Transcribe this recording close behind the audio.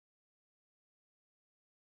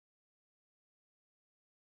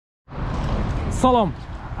Salam,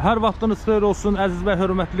 hər vaxtınız xeyir olsun əziz və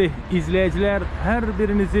hörmətli izləyicilər, hər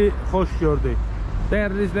birinizi xoş gördük.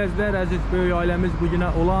 Dəyərli izləyicilər, əziz böyük ailəmiz bugünə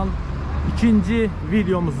olan ikinci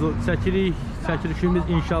videomuzu çəkirik. Çəkilişimiz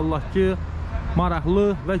inşallah ki, maraqlı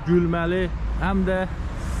və gülməli, həm də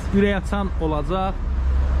ürəkaçan olacaq.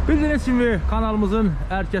 Bildiyiniz kimi kanalımızın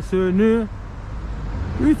ərkəsöyünü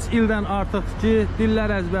 3 ildən artıq ki,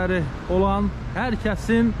 dillər əzbəri olan hər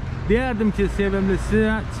kəsin deyərdim ki,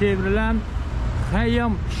 sevimlisinə çevrilən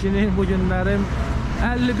Xəyyam kişinin bu günlərim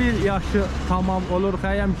 51 yaşı tamam olur.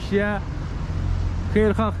 Xəyyam kişiyə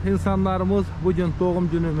xeyirxah insanlarımız bugün doğum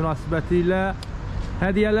günü münasibəti ilə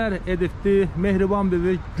hədiyələr edibdi. Mehriban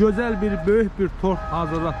bir, gözəl bir, böyük bir tort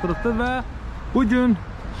hazırlatdırıbdı və bugün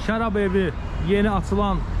şərab evi yeni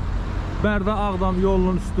açılan Bərdə-Ağdam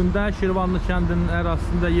yolunun üstündə Şirvanlı kəndinin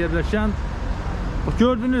ərazisində yerləşən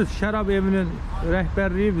gördünüz şərab evinin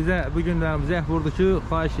rəhbərliyi bizə bu günlərimiz zəh vurdu ki,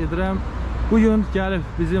 xahiş edirəm. Bugün gəlib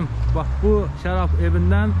bizim bax bu şərab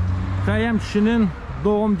evindən Xəyyam kişinin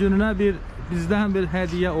doğum gününə bizdən bir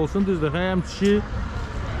hədiyyə olsun. Düzdür, Xəyyam kişi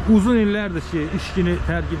uzun illərdir ki, işkini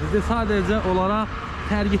tərk edir. Sadəcə olaraq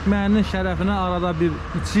tərk etməyinin şərəfinə arada bir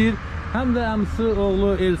içir. Həm də əmsi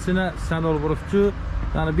oğlu Elçinə sən ol vurub ki,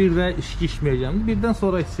 yəni bir də işki içməyəcəm. Birdən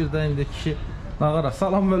sonra içir də indi kişi nağara.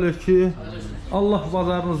 Salam aleyküm. Allah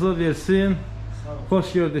bazarınızı versin.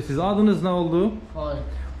 Xoş gördük siz. Adınız nə oldu?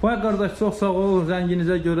 Vay qardaş, çox sağ olun,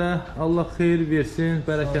 zənginizə görə Allah xeyir versin,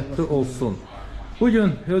 bərəkətli olsun.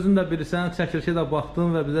 Bugün özün də bilirsən, çəkilişə də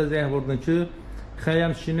baxdın və bizə zəh vurdun ki,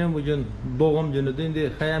 Xəyyam kişinin bugün doğum günüdür. İndi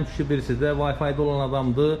Xəyyam kişi birisi də Wi-Fi-də olan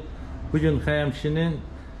adamdır. Bugün Xəyyam kişinin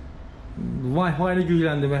Wi-Fi-ni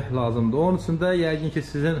gücləndirmək lazımdır. Onun üçün də yəqin ki,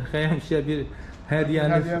 sizin Xəyyam kişiyə bir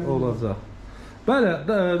hədiyyəniz olacaq. Bəli,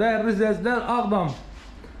 dəyərli izləyicilər, Ağdam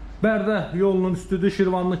Bərdə yolunun üstüdür,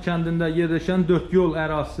 Şirvanlı kəndində yerləşən 4 yol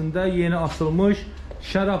ərazisində yeni açılmış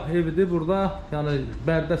şərab evidir. Burada yəni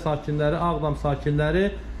Bərdə sakinləri, Ağdam sakinləri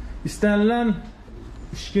istənilən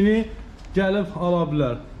içkini gəlib ala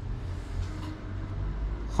bilər.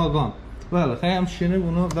 Xaqan. Bəli, Xəyyam kişinin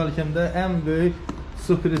bunu bəlkə də ən böyük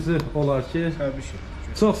sürprizi olar ki,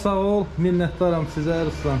 çox sağ ol, minnətdaram sizə,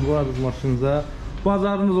 Ruslan, bu arız maşınıza.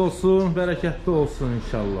 Bazarınız olsun, bərəkətli olsun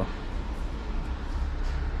inşallah.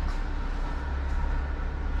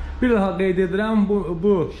 Bir daha qeyd edirəm,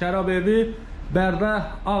 bu şərab evi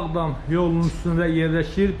Bərdə-Ağdam yolunun üstündə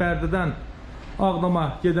yerləşir. Bərdədən Ağdama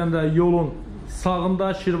gedəndə yolun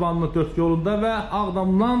sağında, Şirvanlı 4 yolunda və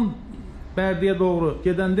Ağdamdan Bərdəyə doğru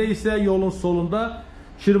gedəndə isə yolun solunda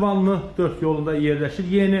Şirvanlı 4 yolunda yerləşir.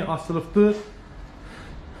 Yeni açılıbdır.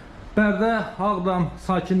 Bərdə-Ağdam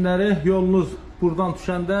sakinləri yolunuz buradan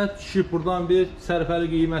düşəndə düşüb buradan bir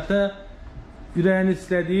sərfəli qiymətə ürəyiniz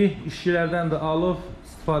istədiyi işçilərdən də alıb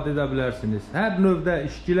istifadə edə bilərsiniz. Hər növdə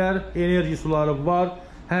işçilər, enerji suları var,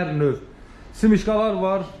 hər növ. Simişqalar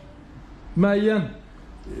var, müəyyən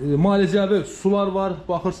malicəvi sular var,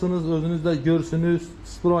 baxırsınız, özünüz də görürsünüz,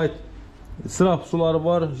 Sprite, sırap suları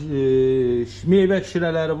var, meyvə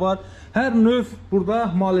şirələri var. Hər növ burada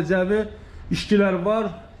malicəvi işçilər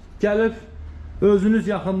var. Gəlib, özünüz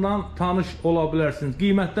yaxından tanış ola bilərsiniz.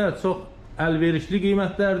 Qiymətlər çox əlverişli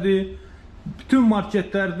qiymətlərdir. Bütün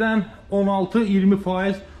marketlərdən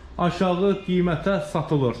 16-20% aşağı qiymətə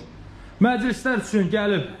satılır. Məclislər üçün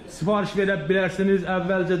gəlib sifariş verə bilərsiniz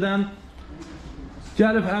əvvəlcədən.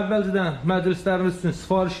 Gəlib əvvəlcədən məclisləriniz üçün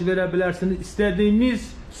sifariş verə bilərsiniz. İstədiyiniz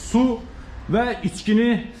su və içkini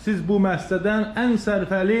siz bu müəssisədən ən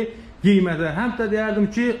sərfəli qiymətə, həm də deyərdim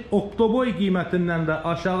ki, oktoboy qiymətindən də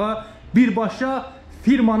aşağı birbaşa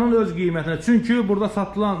firmanın öz qiymətinə. Çünki burada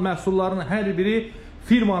satılan məhsulların hər biri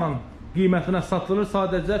firmanın qiymətinə satılır,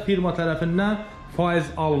 sadəcə firma tərəfindən faiz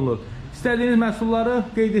alınır. İstədiyiniz məhsulları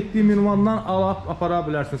qeyd etdiyim ünvandan alıb apara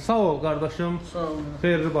bilərsiniz. Sağ ol qardaşım,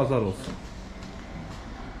 xeyirli bazar olsun.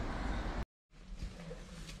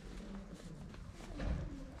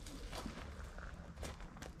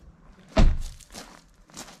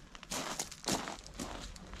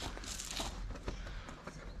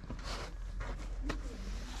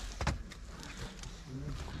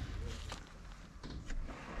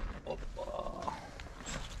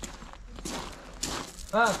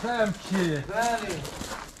 Xəyyam kişi. Bəli.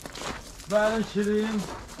 Bəli şirin.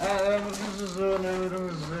 Ömrünüz uzun,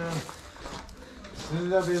 ömrünüz uzun.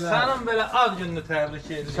 Sizdə belə. Sənin belə ad gününü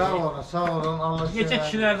təbrik edirik. Sağ olun, sağ olun. Allah Neçə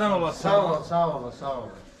kişilərdən olasın. Sağ olun, sağ olun, sağ olun.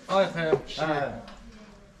 Ay Xəyyam kişi.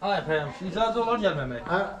 Ay Xəyyam kişi. İcazə olar gəlməmək.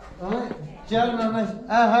 Gəlməmək.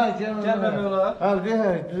 Gəlməmək. Gəlməmək olar.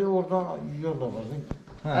 Oradan yol da var.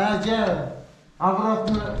 Gəl.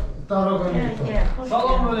 Avratını dara qoyun.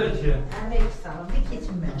 Salam aleyküm. Aleyküm, bir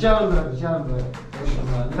keçin mən. Gəl ver.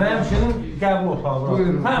 Həmşinin qəbul otağı bura.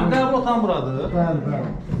 Buyurun. Həm qəbul otağım buradır. Bəli.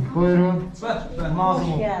 Buyurun. Bəs,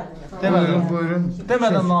 Nazımım. Buyurun.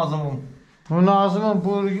 Demədən Nazımım. Bu Nazımın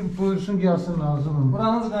buyursun gəlsin Nazımın.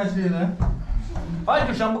 Buranız nəşəylə? Ay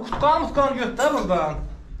Gülşən, bu qutqanı götür buradan.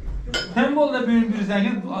 Tembol da büyük bir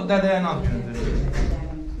zəngin dədəyə ad gündür.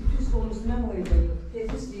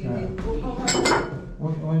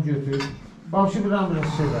 Onu götür. Başı bir biraz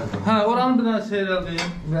seyrəldi. Hə, oranı bir dənə seyrəldiyim.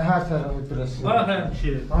 Və hər tərəfi biraz seyrəldi. Ay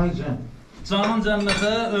həmşi. Ay can. Canın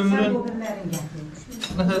cənnətə, ömrün...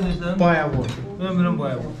 Nə deyirsən? Baya vur. Ömrün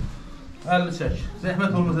baya vur. 50 çək.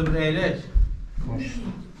 Zəhmət olmasa bir əylək. Hoş.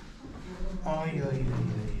 Ay.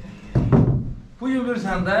 Bu gün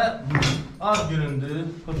bilirsən də ad günündür.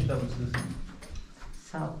 Xoş gəlmisiniz.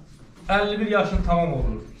 Sağ ol. 51 yaşın tamam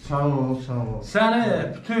olur. Sağ ol. Səni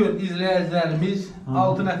bütün izləyicilərimiz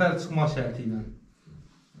 6 nəfər çıxma şərti ilə.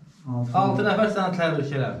 6 nəfər səni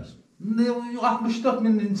təbrik eləmiş. 64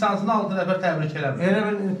 min insansını 6 nəfər təbrik eləmiş. Elə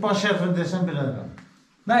bir baş hərfini desən bilərəm.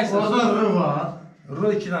 Nəysə. Orada R var.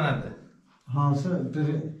 R 2 dənədir. Hansı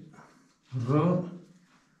biri? R.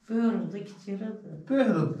 Buyurdu, kiçirdi.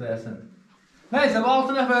 Böyrüdür deyəsən. Nəysə, bu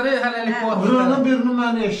 6 nəfəri hələlik bu R-nın birini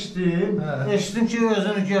mən eşitdim. Hə. Eşitdim ki,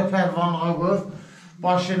 özünü göyə pərvanlığa qoyub,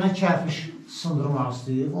 başına kərpiş sındırmaq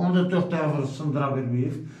istəyib. Onu da 4 dəfə vurub sındıra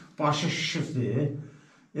bilməyib. Başı şişibdir.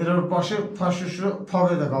 Elə başı paşuşu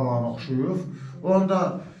paveda qabağına oxşuyub. Onu da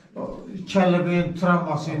kəlləbəyin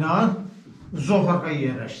travması ilə zofarqa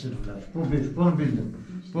yerləşdiriblər. Bu bir, bunu bildim.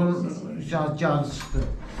 Bunun gəldi çıxdı.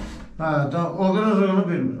 Hə, o qədər R-nı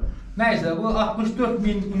bilmirəm. Nəysə, bu 64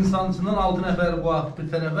 min insançının 6 nəfəri bu bir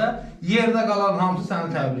tərəfə, yerdə qalan hamısı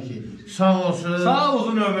səni təbrik edir. Sağ olsun. Sağ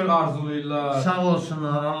uzun ömür arzulayırlar. Sağ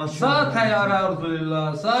olsunlar. Allah Sağ təyyarə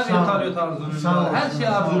arzulayırlar. Sağ vertolyot arzulayırlar. Hər şey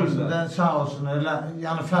arzulayırlar. Sağ olsunlar.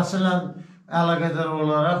 Yəni fəsillə əlaqədar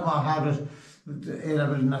olaraq hər bir elə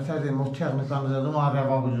bir nətər deyim, o texnikamızda da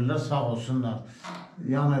rəva bilirlər. Sağ olsunlar.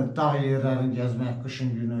 Yəni dağ yerlərini gəzmək,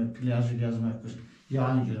 qışın günü, plyajı gəzmək,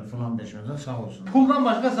 yayın günü falan beşmədən sağ olsun. Puldan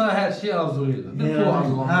başqa sənə hər şey arzulayırlar. Bir pul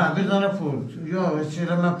arzulanır. Hə, bir dənə pul. Yox, heç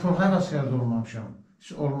elə mən pul həvəskar da olmamışam.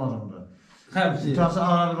 Heç olmadım da. Həmçinin. İntihası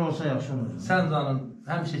ara bir olsa yaxşı olur. Sən canın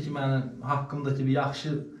həmişə ki mənim haqqımdakı bir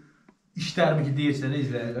yaxşı işlərimi ki deyirsən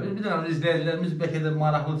izləyirlər. Bir dənə izləyicilərimiz bəlkə də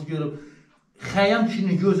maraqlı görüb Xəyyam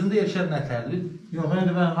kişinin gözündə yaşayan nətərdir? Yox,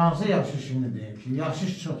 indi mən hansı yaxşı işini deyim ki? Yaxşı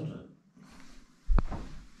iş çoxdur.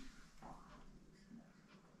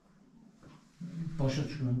 Başa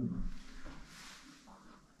düşmədim.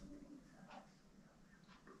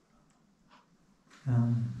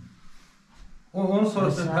 Onu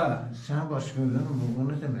soruşsun, hə. Sən başqa öyrənəm, o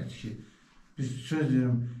nə deməkdir ki, biz söz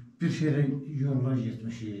deyirəm, bir yerə yollar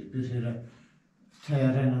getmişik, bir yerə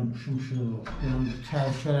təyyarə ilə uçmuşuq, yəni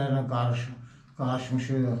təhlükələrlə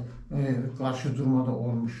qarışmışıq, qarşı durmada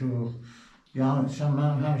olmuşuq. Yəni, sən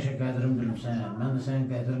mənim həmişə qədrim bilmişsən, mən də sənin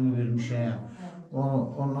qədrini vermişəm.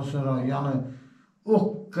 Ondan sonra, yəni, o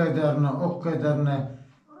qədərinə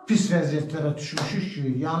pis vəziyyətlərə düşmüşük ki,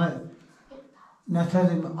 yəni, nətər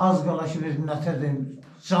deyim, az qala ki, nətər deyim,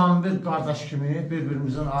 can bir qardaş kimi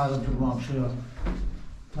bir-birimizdən ayrı durmamışıq.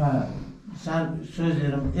 Hə, sən söz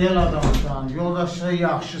deyirəm, el adamısan, yoldaşlığı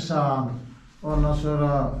yaxşısan, ondan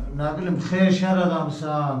sonra, nə bilim, xeyir-şər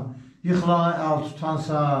adamısan, yıxılanı əl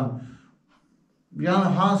tutansan. Yəni,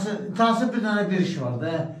 hansı bir dənə bir iş var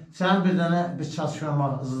da, sənin bir dənə bir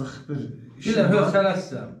çatışmamazlıq bir işin var.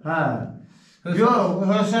 Hövsələsizəm. Hə. Yox,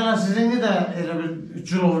 hövsələsizliğini də elə bir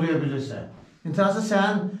cülovlaya bilirsən. İntihası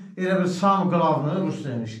sən elə bir sam qılavını, Rus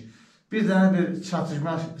demiş, bir dənə bir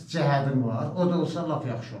çatışma cəhədim var, o da olsa lap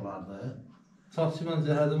yaxşı olardı. Çatışma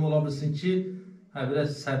cəhədim ola bilsin ki, biraz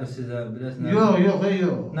səbirsizəm, biraz nə? Yox.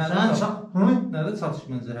 Nədə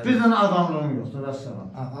çatışma cəhədim? Bir dənə adamlığın yoxdur, vəssalam.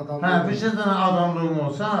 Hə, bir dənə adamlığın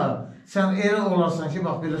olsa, sən elə olarsan ki,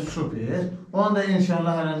 bax, belə super, onda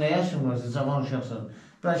inşallah hələ nə yaşın varsa, cavan uşaqsan,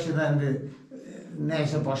 bəlkə də indi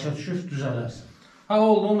nəysə başa düşüb, düzələrsən. Ha,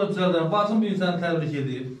 oldu, onu da düzəldirəm. Bacım bir gün səni təbrik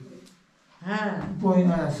edir. Hə.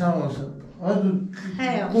 Boyun, sağ olsun.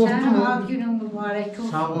 Xəyyam, sənin ad günün mübarək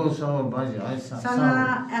olsun. Sağ ol, bacı, ay sağ ol. Sana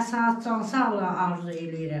əsas can sağlığı arzu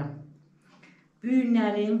eləyirəm. Bu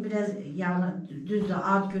günlərin biraz, yəni, düzdür,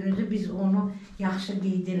 ad günüdür, biz onu yaxşı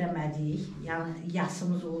qeyd eləmədik, yəni,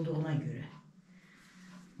 yasımız olduğuna görə.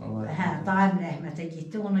 Hə, daim rəhmətə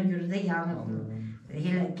getdi, ona görə də, yəni,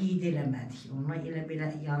 elə qeyd eləmədik. Ona elə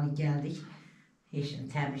belə, yəni, gəldik. Heç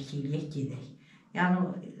təbrik eləyək, gedək. Yəni,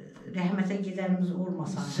 rəhmətə gedərimiz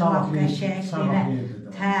olmasa, qəşək, belə,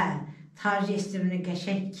 tac estimini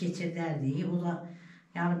qəşək keçirdərdik. O da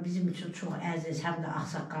Yəni bizim üçün çox əziz, həm də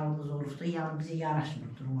ağsaqqalımız olubdur. Yəni bizə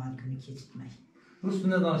yaraşmırdır o ad günü keçirmək. Rus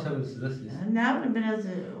dilində danışa bilirsiniz siz? Nə bilim, biraz...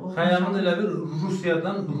 Xəyyamın elə bir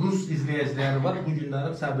Rusiyadan Rus izləyiciləri var, bu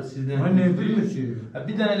günlərin səbirsizliğini. Ne bilir ki?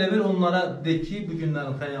 Bir dənə elə bir onlara de ki, bu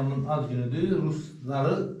günlərin Xəyyamın ad günüdür,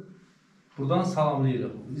 Rusları buradan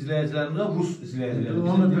salamlayırıq. İzləyicilərimizə Rus izləyiciləri.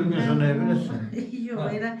 Onu bilmirsən, ne bilirsin? Yox,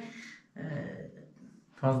 elə...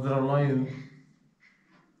 Поздравляю.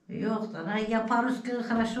 Yox da, я по-русски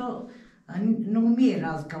хорошо не умею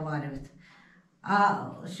разговаривать.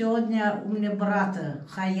 А сегодня у меня брата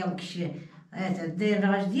Xəyyam kişi, день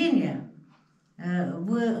рождения,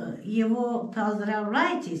 вы его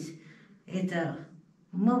поздравляете,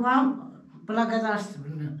 мы вам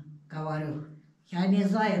благодарственно говорю. Я не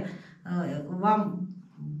знаю, вам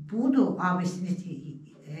буду объяснить,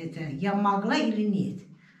 я могла или нет.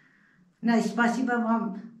 Но спасибо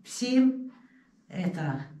вам всем,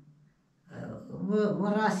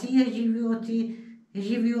 в России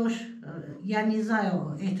живешь, я не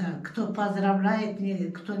знаю, кто поздравляет,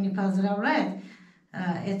 кто не поздравляет,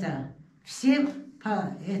 всем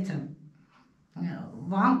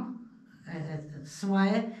вам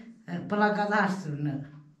свое благодарственно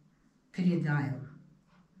передаю.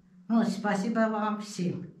 Ну, спасибо вам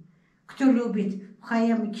всем. Кто любит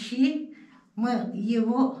Xəyyam kişi, мы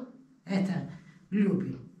его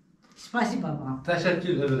любим. Spasiba вам.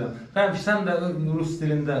 Təşəkkür edirəm. Xəyyam ki, sən də Rus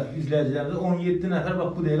dilində izləyicilərimizə 17 nəfər bax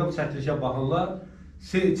bu dəqiqə bu çəkilişə baxırlar.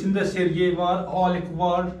 İçində Sergey var, Alik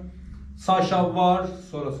var, Saşa var.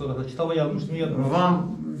 Sonra da kitaba yazmışdım, yazmışdım.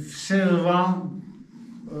 Вам, всем вам,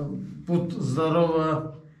 будь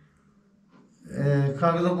здоровы.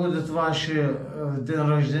 Когда будет ваш день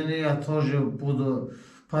рождения, я тоже буду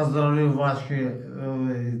поздравлять ваш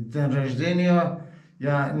день рождения.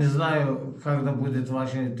 Я не знаю, когда будет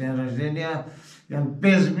ваш день рождения.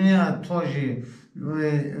 Без меня тоже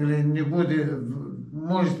не будет,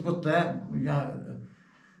 может быть, я,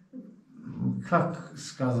 как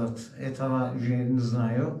сказать, этого уже не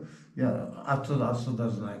знаю. Я отсюда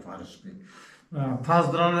знаю по-русски.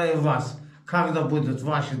 Поздравляю вас. Когда будет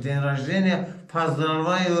ваш день рождения,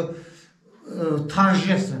 поздравляю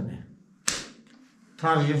торжественно.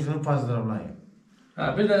 Торжественно поздравляю.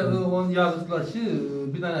 Bir də onu yazdılar ki,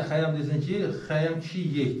 bir dənə Xəyyam desin ki, Xəyyam kişi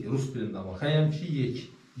yekdir, Rus dilində ama. Xəyyam kişi yek.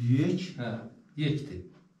 Yek? Hə, yekdir.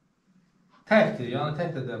 Təkdir, yəni tək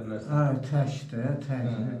də deyə bilərsən. Hə, təkdir,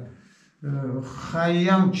 təkdir.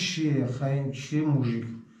 Xəyyam kişi, mujik.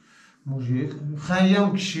 Xəyyam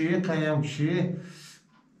kişi,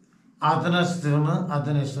 adına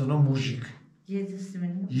sığını mujik.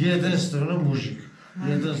 Yedinstığını mujik.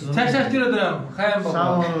 Təşəkkür edirəm, Xəyyam baba.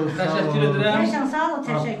 Sağ ol. Təşəkkür edirəm. Gerçekten sağ ol,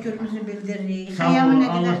 təşəkkürümüzü bildiririk. Xəyyamı nə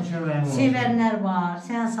qədər sevənlər var.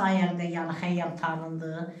 Sən sayəndə yəni Xəyyam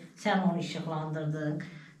tanındı. Sən onu işıqlandırdın.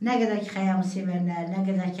 Nə qədər ki Xəyyamı sevənlər, nə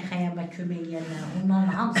qədər ki Xəyyama kömək edənlər,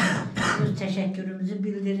 onların hamısına öz təşəkkürümüzü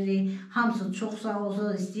bildiririk. Hamısı çox sağ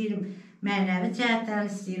olsun. İstəyirəm mənəvi cəhətdən,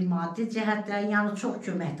 istəyirəm maddi cəhətdən. Yəni çox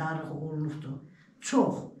köməkdarlıq olunubdur.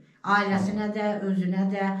 Çox. Ailəsinə də, özünə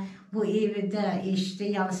də. Bu evdə, eşdə,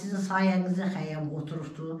 yəni sizin sayənizdə Xəyyam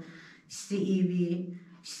oturubdu. İsti evi,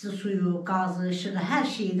 isti suyu, qazı, işığı, hər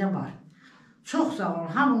şeydə var. Çox sağ olun,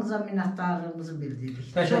 hamınıza minnətdarlığımızı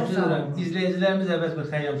bildiririk. Təşəkkür edirəm. İzləyicilərimiz əvvəz bir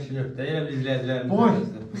Xəyyam kişi yoxdur. Elə bir izləyicilərimiz var.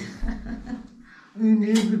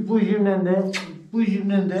 Bu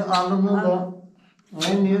cümlə də alımı da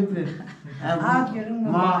aynı bir. Ad günün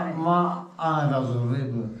mübarək. Ana qazılır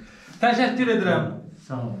bu. Təşəkkür edirəm.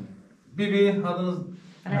 Sağ olun. Bibi, adınız?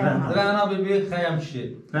 Rəna bibi, Xəyyam kişi.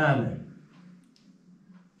 Bəli.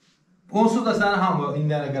 Onsuz da səni hamı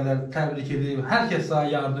indiyə qədər təbrik edib, hər kəs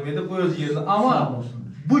sənə yardım edib, bu öz yerində. Amma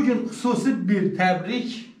bugün xüsusi bir təbrik,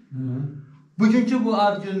 bugünkü bu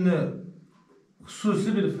ad gününü xüsusi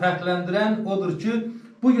bir fərqləndirən odur ki,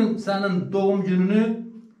 bugün sənin doğum gününü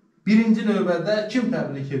birinci növbədə kim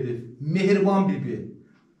təbrik edib? Mehriban bibi.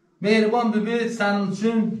 Mehriban bibi sənin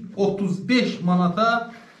üçün 35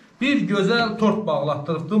 manata bir gözəl tort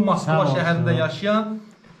bağlatdırıbdı Moskva şəhərində yaşayan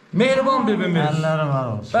Mehriban bibimiz. Əlləri var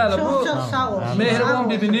olsun. Bəli, bu Çox sağ olsun. Mehriban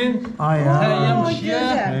bibinin Xəyyam kişiyə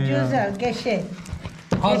Gözəl, qəşəng.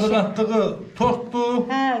 hazırlatdığı tortdur.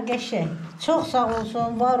 Hə, qəşəng. Çox sağ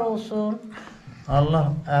olsun, var olsun.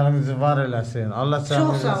 Allah əlinizi var eləsin. Allah Çox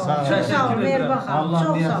canınızı sağ olun, çox sağ olun, Mehriban xanım. Allah Çox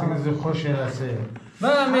sağ olun. niyyətinizi xoş eləsin.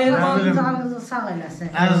 Və Mehriban Canınızı sağ eləsin.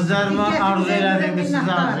 Əzizlərimə arzu elədiyimi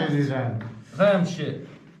sizə arzu edirəm. Xəyyam kişi,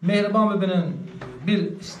 Mehriban bibinin bir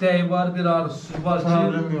istəyi var, bir arzusu var ki,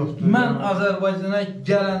 mən Azərbaycana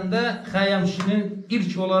gələndə Xəyyam kişinin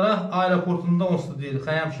ilk olaraq aeroportunda onsuz deyil,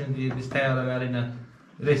 Xəyyam kişinin deyil, biz təyyarələri ilə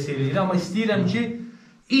reys eləyirik. Amma istəyirəm ki,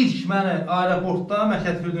 İlk məni aeroportda,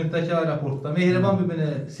 Məşəd Fürdüntəki aeroportda Mehriban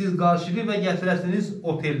bibini siz qarşılayıb və gətirəsiniz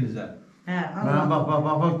otelinizə. Mən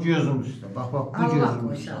bax, gözüm üstə. Bax, bu gözüm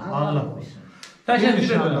üstə. Allah qoysun. Təşəkkür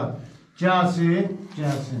edirəm.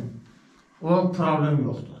 Gəlsin. O problem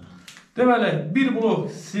yoxdur. Deməli, bir blok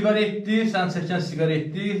sigaretdir, sən çəkən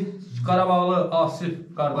sigaretdir. Qarabağlı Asif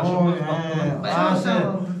qardaşımız.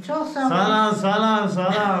 Çox sağ ol. Salam. Sağ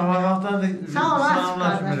ol Asif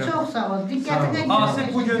qardaş, çox sağ ol. Diqqətinə görə. Asif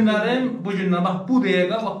bu gündən, bax bu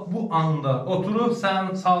dəqiqə, bax bu anda oturub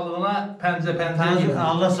sənin sağlığına pəncə gedir.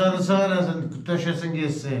 Allah səni sağ eləsin, döşəsin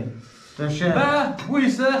geçsin. Döşə. Və bu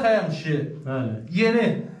isə Xəyyam kişi. Yeni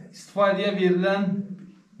istifadəyə verilən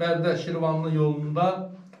Bərdə Şirvanlı yolunda,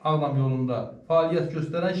 Ağdam yolunda fəaliyyət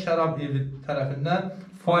göstərən şərab evi tərəfindən,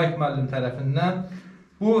 Faiq müəllim tərəfindən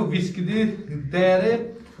bu viskidir, dəyəri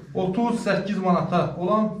 38 manata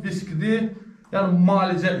olan viskidir, yəni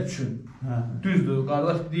müalicə üçün. Düzdür,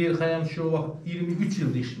 qardaş deyir, Xəyyam kişi o vaxt 23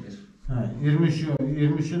 ildir içmir.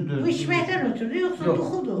 23-ün dördür. Bu içməkdən ötürü, yoxsa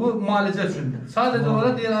duxudur? Bu müalicə üçündür. Sadəcə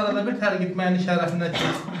olaraq deyir, arada bir tərqitməyinin şərəfindən ki,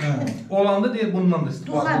 olanda deyir, bundan da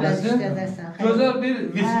istifadə edəsin. Gözəl bir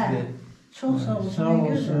viskidir. Çox sağ olsun. Sağ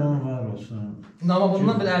olsun, var olsun. Amma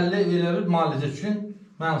bundan bir 50 elə bir müalicə üçün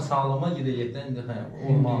mənim sağlığıma gedəcəkdən indi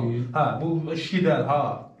olmalı. Hə, bu şidəl, ha.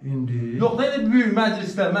 İndi. Yox da indi böyük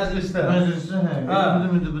məclislər. Məclislər, bu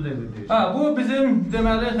da deyir. Hə, bu bizim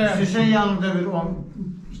deməli Şüşə yanında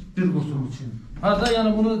bir qutum için. Hə,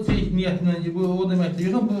 yəni bunu niyyətindən, bu o deməkdir.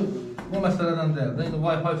 Yox, bu o məsələdən deyil də. İndi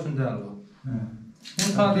Wi-Fi üçün deyil bu.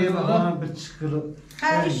 Bunu sadəcə olaraq bir çıxırıq. Hə,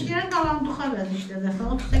 işləyən qalan duxa vəz işlədir.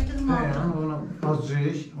 38 manat. Ona az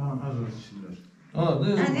içirlər.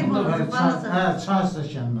 Çay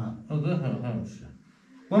stəkandan.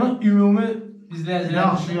 Bunun ümumi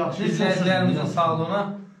izləyicilərimizin sağlığına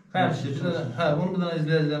bunu bir dənə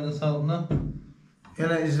izləyicilərimizin sağlığına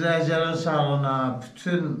Elə izləyicilərin sağlığına,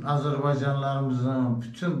 bütün Azərbaycanlarımızın,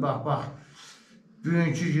 bütün bax,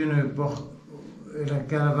 bugünkü günü, elə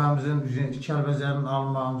qələbəmizin, Kəlbəzərin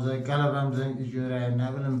almağımıza, qələbəmizin görəyi, nə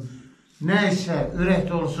bilim, nə isə ürək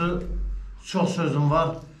dolusu çox sözüm var.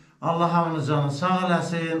 Allah hamını canı sağ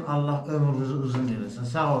eləsin, Allah ömrünüzü uzun eləsin.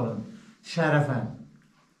 Sağ olun, şərəfən.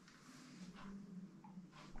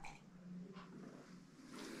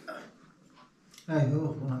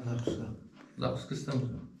 Yox, buna qarışsa. Zapiska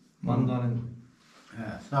istəmirəm. Mandarin.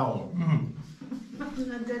 Sağ olun.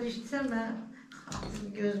 Mən dönüşsəm, mən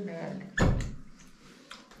gözməyərəm.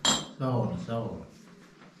 Sağ olun.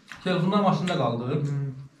 Telefonlar maşında qaldı.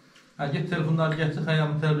 Get telefonları gətir,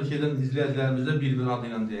 Xəyyamı təbrik edən izləyicilərimizə bir adı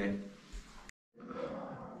ilə deyək.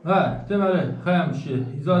 Deməli, Xəyyam kişi,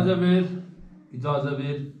 icazə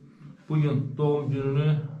ver. Bugün doğum gününü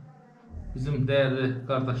bizim dəyərli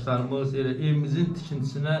qardaşlarımız evimizin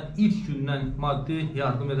tikintisinə ilk gündən maddi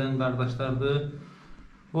yardım edən qardaşlardır.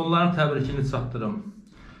 Onların təbrikini çatdırım.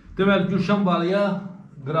 Deməli, Gülşən Balıya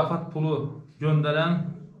qrafat pulu göndərən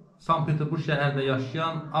Sankt-Peterburg şəhərində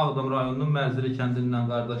yaşayan Ağdam rayonunun Mərzili kəndindən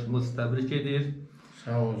qardaşımız təbrik edir.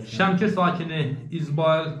 Sağ olsun. Şəmkir sakini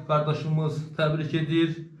İzbail qardaşımız təbrik edir.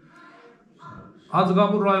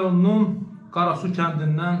 Hacıqabur rayonunun Qarasu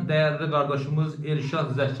kəndindən dəyərli qardaşımız Elşad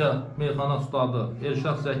Zəka, meyxana ustadı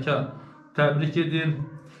Elşad Zəka təbrik edir.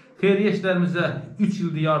 Xeyriyyə işlərimizə 3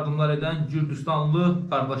 ildir yardımlar edən Gürcüstanlı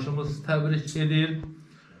qardaşımız təbrik edir.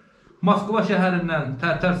 Moskva şəhərindən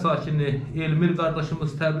Tərtər sakini Elmir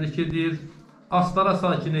qardaşımız təbrik edir. Astara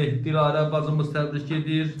sakini Dilarə bacımız təbrik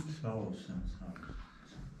edir. Sağ olsun.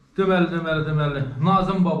 Deməli.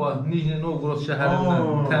 Nazım baba Nijni Novgorod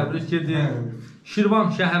şəhərindən təbrik edir. Şirvan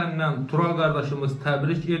şəhərindən Tural qardaşımız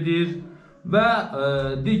təbrik edir. Və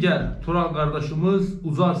digər Tural qardaşımız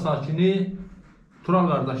Ucar sakini Tural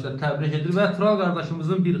qardaş da təbrik edir. Və Tural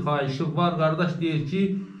qardaşımızın bir xahişi var. Qardaş deyir ki,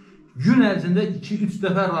 gün ərzində 2-3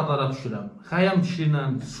 dəfə radara düşürəm. Xəyyam kişi ilə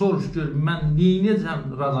soruş gör, mən neynəcəm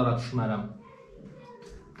radara düşmərəm?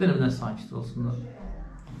 Deyir, bir də sakit olsunlar.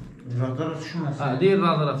 Radara düşməsin. Deyir,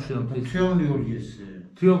 radara düşürəm. Tiyomlu yol geçsin.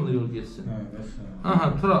 Tiyomlu yol geçsin.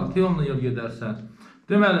 Tural, tiyomlu yol gedərsən.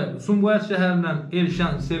 Deməli, Sumqayıt şəhərindən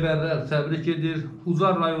Elşən Sevərlər təbrik edir.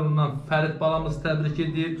 Ucar rayonundan Fərid balamız təbrik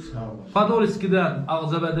edir. Padoliskidən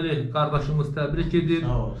Ağzəbədili qardaşımız təbrik edir.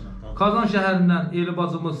 Kazan şəhərindən Eli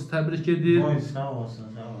bacımız təbrik edir. Sağ olsun.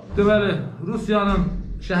 Deməli, Rusiyanın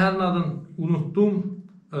şəhərin adını unutdum.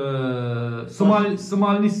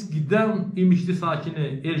 Smalniskidən İmişli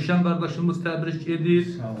sakini Elşən qardaşımız təbrik edir.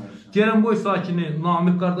 Gerenboy sakini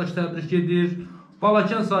Namiq qardaş təbrik edir.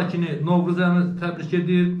 Balakən sakini Novruz əmi təbrik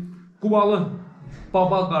edir. Qubalı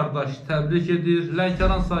baba qardaş təbrik edir.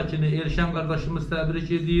 Lənkəran sakini Elşən qardaşımız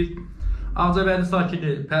təbrik edir. Ağcabədi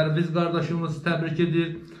sakini Pərviz qardaşımız təbrik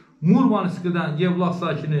edir. Murmanskidən Yevlax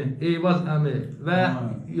sakini Eyvaz əmi və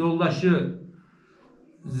yoldaşı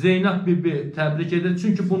Zeynəb bibi təbrik edir.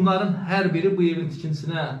 Çünki bunların hər biri bu evin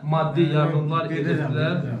tikintisinə maddi yardımlar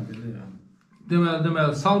edirdilər.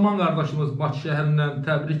 Deməli, Salman qardaşımız Bakı şəhərindən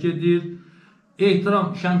təbrik edir.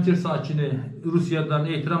 Ehtiram Şəmkir sakini Rusiyadan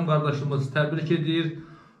Ehtiram qardaşımız təbrik edir.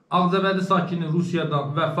 Ağcabədi sakini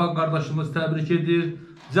Rusiyadan Vəfa qardaşımız təbrik edir.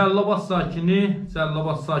 Cəllabad sakini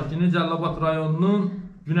Cəllabad rayonunun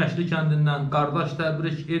Günəşli kəndindən qardaş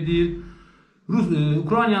təbrik edir.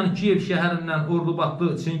 Ukraynanın Kiyev şəhərindən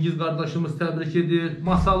Ordubadlı Çingiz qardaşımız təbrik edir.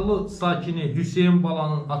 Masallı sakini Hüseyin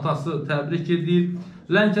balanın atası təbrik edir.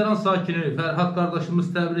 Lənkəran sakini Fərhad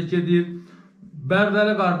qardaşımız təbrik edir.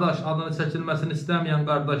 Bərdəli qardaş adını çəkilməsini istəməyən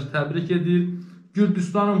qardaş təbrik edir.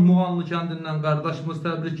 Gürcüstanın Muğanlı kəndindən qardaşımız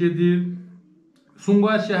təbrik edir.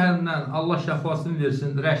 Sumqayıt şəhərindən Allah şəfasını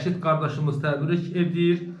versin Rəşid qardaşımız təbrik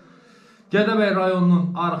edir. Gədəbəy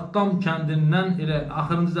rayonunun Arıqdam kəndindən elə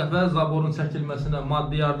axırıncı dəfə zaborun çəkilməsinə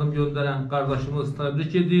maddi yardım göndərən qardaşımız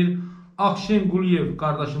təbrik edir. Akşin Quliyev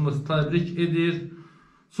qardaşımız təbrik edir.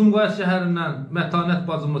 Sumqayıt şəhərindən Mətanət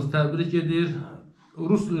bacımız təbrik edir.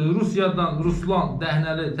 Rusiyadan Ruslan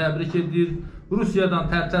Dəhnəli təbrik edir. Rusiyadan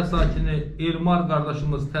Tərtər sakini Elmar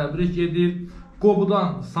qardaşımız təbrik edir.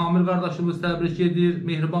 Qobudan Samir qardaşımız təbrik edir.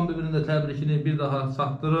 Mehriban bibinin də təbrikini bir daha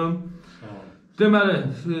çatdırım. Deməli,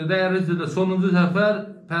 dəyərli izləyicilər, sonuncu səfər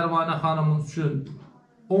Pərvanə xanımın üçün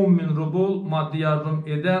 10.000 rubl maddi yardım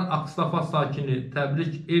edən Akstafa sakini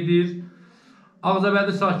təbrik edir.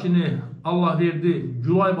 Ağcabədi sakini Allahverdi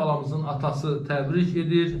Gülay balamızın atası təbrik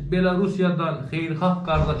edir. Belarusiyadan xeyirxah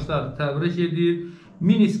qardaşlar təbrik edir.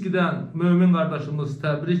 Minskidən Mömin qardaşımız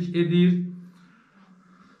təbrik edir.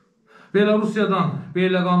 Belarusiyadan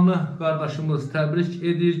Beyləqanlı qardaşımız təbrik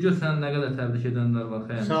edir. Gör səni nə qədər təbrik edənlər var.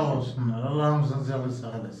 Sağ olsunlar. Allah'ımızın canı sağ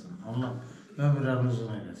eləsin. Allah ömürlərini uzun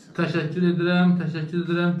eləsin. Təşəkkür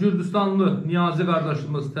edirəm. Gürcüstanlı Niyazi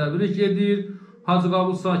qardaşımız təbrik edir.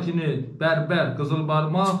 Hacıqabul sakini Bərbər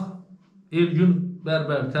Qızılbarmaq Elgün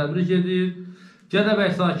Bərbər təbrik edir.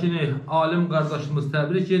 Gədəbəy sakini Alim qardaşımız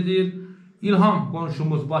təbrik edir. İlham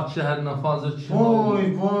qonşumuz Bakı şəhərindən Fazıl kişi.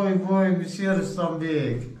 Voy, Müsiyyə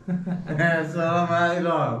Rüstambek. Salam,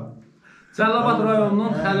 İlham. Cəllabad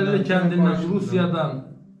rayonunun Xəlilli kəndindən Rusiyadan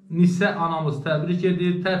Nisə anamız təbrik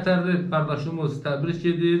edir. Tərtərli qardaşımız təbrik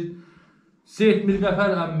edir. Seyid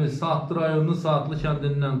Mirqəfər əmmimiz Saatlı rayonunun Saatlı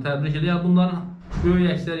kəndindən təbrik edir. Yəni bunların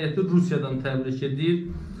böyük əksəriyyəti Rusiyadan təbrik edir.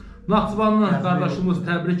 Naxçıvanlı qardaşımız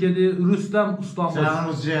təbrik edir. Rüstəm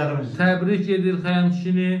ustamız təbrik edir Xəyyam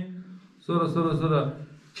kişini. Sonra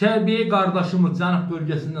Kərbiyə qardaşımız Cənub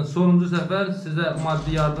bölgəsindən sonuncu səfər sizə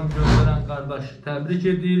maddi yardım göndərən qardaş təbrik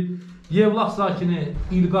edir. Yevlax sakini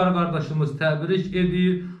İlqar qardaşımız təbrik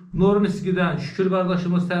edir. Normiskidən Şükür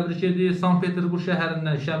qardaşımız təbrik edir. Sankt-Peterburg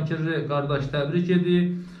şəhərindən Şəmkirli qardaş təbrik edir.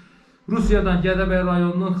 Rusiyadan Gədəbəy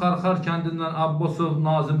rayonunun Xarxar kəndindən Abbosov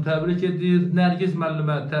Nazim təbrik edir. Nərgiz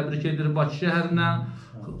müəllimə təbrik edir Bakı şəhərindən.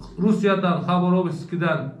 Rusiyadan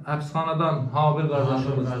Xabarovskidən həbsxanadan Habil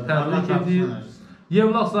qardaşımız təbrik edir.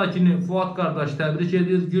 Yevlax sakini Fuad qardaş təbrik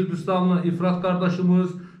edir. Gürcüstanlı İfrat qardaşımız,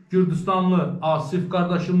 Gürcüstanlı Asif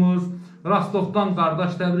qardaşımız, Rostovdan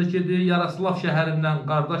qardaş təbrik edir. Yaraslav şəhərindən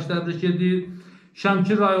qardaş təbrik edir.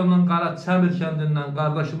 Şəmkir rayonunun Qaraçəmir kəndindən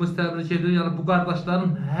qardaşımız təbrik edir. Yəni bu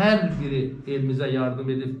qardaşların hər biri evimizə yardım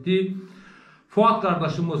edibdir. Fuad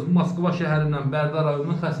qardaşımız Moskva şəhərindən Bərdə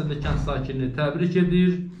rayonunun Xəsirli kənd sakini təbrik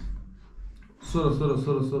edir.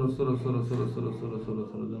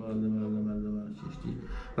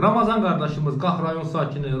 Ramazan qardaşımız Qax rayon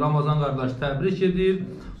sakini Ramazan qardaş təbrik edir.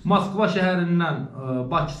 Moskva şəhərindən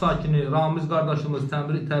Bakı sakini Ramiz qardaşımız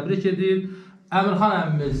təbrik edir. Əmirxan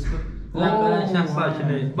əmmimiz Ləmbələn kənd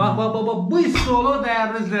sakini. Bax, bu stolu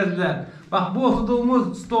dəyərli izləyicilər. Bax, bu oxuduğumuz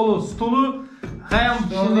stolu Xəyyam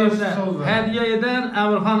kişinin evinə hədiyyə edən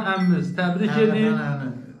Əmirxan əmmimiz təbrik edir.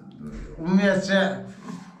 Ümumiyyətcə,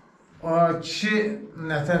 o kişi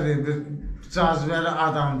nətər bir cazibəli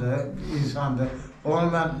adamdır, insandır. Onu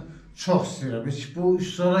mən çox istəyirəm. Heç bu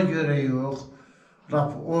stola görə yox,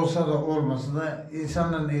 olsa da olmasa da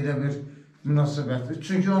insanla elə bir münasibətdir.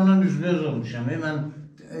 Çünki ondan üzgöz olmuşam. Mən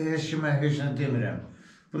heç kimə heç nə demirəm.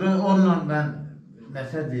 Onunla mən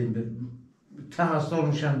nətər deyim, təmasda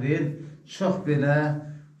olmuşam deyil, çox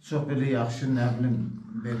belə yaxşı, nə bilim,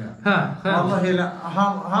 belə. Allah elə,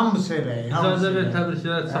 hamısı elə. İcazə ver,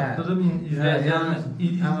 təbriklərə çatdırım,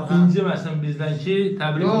 inciməsin bizdən ki,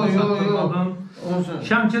 təbriklərə çatdırmadım.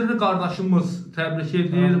 Şəmkirli qardaşımız təbrik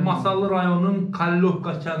edir. Masallı rayonunun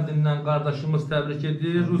Kalilovka kəndindən qardaşımız təbrik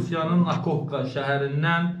edir. Rusiyanın Nakovka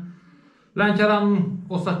şəhərindən. Lənkəranın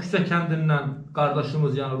Osa Küçə kəndindən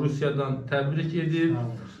qardaşımız, yəni Rusiyadan təbrik edir.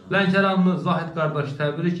 Lənkəranlı Zahid qardaş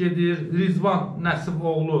təbrik edir. Rizvan Nəsib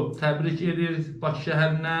oğlu təbrik edir Bakı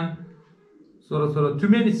şəhərindən. Sonra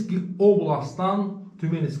Tümenski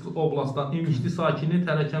Oblastdan İmişli sakini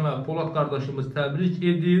Tərəkəmə Polad qardaşımız təbrik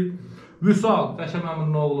edir. Vüsal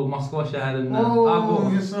Qəşəməmin oğlu Moskva şəhərindən.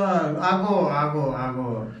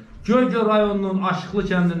 Ago. Göygöl rayonunun Aşıqlı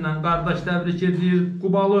kəndindən qardaş təbrik edir.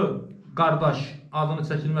 Qubalı qardaş, adını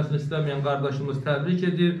çəkilməsini istəməyən qardaşımız təbrik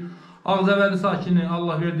edir. Ağzəvəli sakini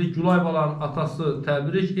Allah verdi Gülay balanın atası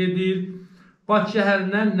təbrik edir. Bakı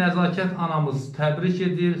şəhərindən Nəzakət anamız təbrik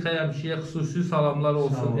edir. Xəyyamşiyə xüsusi salamlar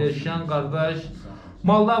olsun Eşyan qardaş.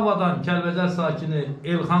 Moldavadan Kəlbəcər sakini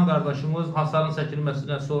Elxan qardaşımız, hasarın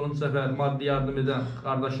çəkilməsinə sonuncu səfər maddi yardım edən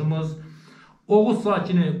qardaşımız. Oğuz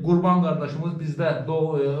sakini Qurban qardaşımız, bizdə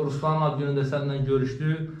Ruslanın ad günündə səndən görüşdü.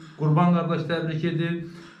 Qurban qardaş təbrik edir.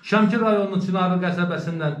 Şəmkir rayonunun Çınarlı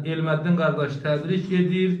qəsəbəsindən Elməddin qardaş təbrik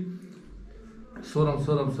edir. Soram.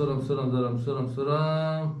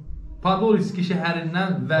 Padolski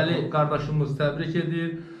şəhərindən Vəli qardaşımız təbrik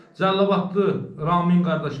edir. Cəllabadlı Ramin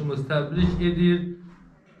qardaşımız təbrik edir.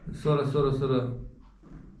 Sonra.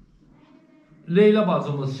 Leyla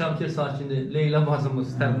bacımız, Şəmkir sakini Leyla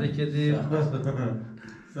bacımız təbrik edir.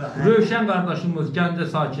 Rövşən qardaşımız Gəncə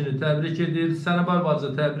sakini təbrik edir. Sənəbar bacı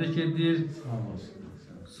təbrik edir.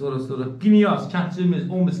 Sonra Qniyaz kəndçimiz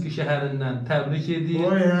Omski şəhərindən təbrik edir.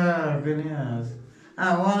 Qniyaz.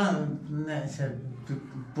 Ona nəsə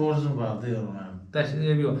borcum vardı yox.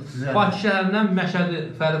 Bakı şəhərindən Məşədi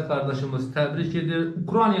Fərid qardaşımız təbrik edir.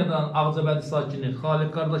 Ukraynadan Ağcabədi sakini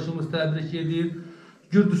Xaliq qardaşımız təbrik edir.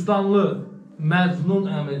 Gürcüstanlı Məcnun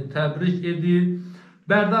əmi təbrik edir.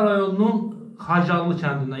 Bərdə rayonunun Xacalı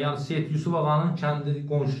kəndindən, yəni Seyid Yusuf ağanın kəndi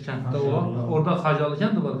qonşu kənddə olan, orada Xacalı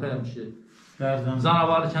kəndi var xəyəmişi.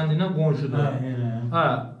 Canavarlı kəndindən qonşudur.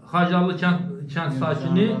 Xacalı kənd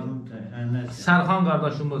sakini Sərxan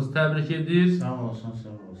qardaşımız təbrik edir. Sağ olsun.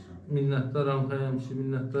 Minnətdaram xəyəmişi,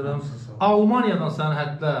 minnətdaram. Almaniyadan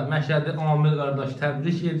sənhəddə Məşədi Amil qardaş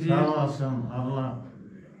təbrik edir. Sağ olsun, Allah.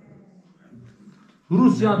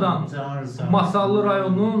 Rusiyadan Masallı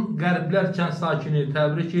rayonunun Qərblər kənd sakini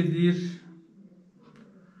təbrik edir.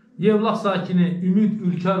 Yevlax sakini Ümid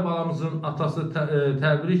Ülkər balamızın atası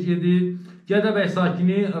təbrik edir. Gədəbəy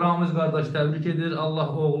sakini Ramiz qardaş təbrik edir. Allah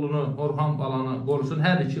oğlunu, Orxan balanı qorusun.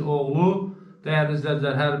 Hər iki oğlu, dəyərli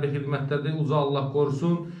izləyicilər, hərbi xidmətdədir. Uca Allah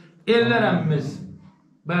qorusun. Ellər əmmimiz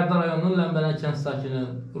Bərdə rayonunun Ləmbələn kənd sakini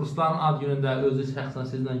Ruslanın ad günündə özü şəxsən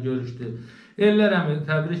sizlə görüşdü. Ellər əmmi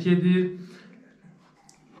təbrik edir.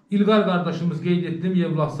 İlqar qardaşımız qeyd etdim,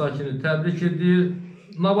 Yevlax sakini təbrik edir.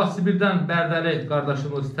 Novosibirdən Bərdəli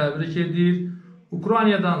qardaşımız təbrik edir.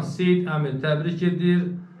 Ukraynadan Seyid əmi təbrik edir.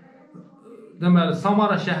 Deməli,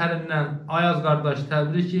 Samara şəhərindən Ayaz qardaş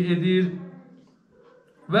təbrik edir.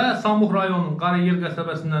 Və Samux rayonunun Qarayer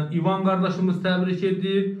qəsəbəsindən İvan qardaşımız təbrik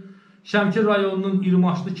edir. Şəmkir rayonunun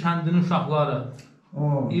İrmaşlı kəndinin uşaqları.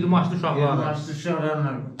 İrmaşlı uşaqlarla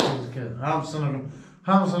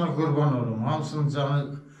hamısına qurban olum. Hamısının canı,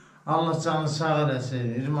 Allah canı sağ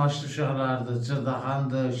eləsin. İrmaşlı uşaqlardır,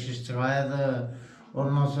 Cırdaxandır, Şişçiqayadır.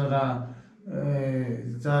 Ondan sonra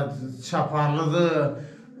Çaparlıdır.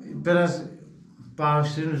 Biraz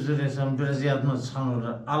bağışlayın, üzr eləsəm, biraz yadına çıxan olur.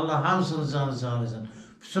 Allah hamısının canı sağ eləsin.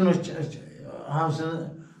 Bütün o hamısını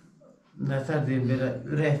nətər deyim, belə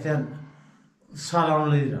ürəkdən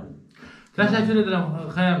salamlayıram. Təşəkkür edirəm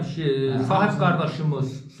xəyəmişi,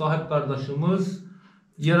 sahib qardaşımız,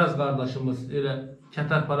 Yeraz qardaşımız, elə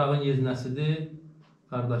Kətərparağın yeznəsidir,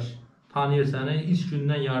 qardaş. Tanıyır səni, iş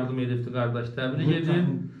gündən yardım edibdir, qardaş, təbrik edir.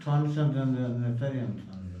 Tanıyırsan, nətər yəni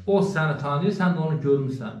tanıyır? O səni tanıyır, sən də onu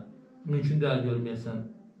görmüsən. Mümkün deyil görməyəsən.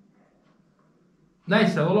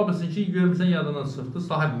 Nəysə, ola bilsin ki, görmüsən yadından çıxdı,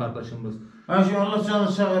 sahib qardaşımız. Allah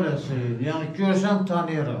canı sağ eləsin, yəni görsəm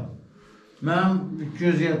tanıyıram. Mənim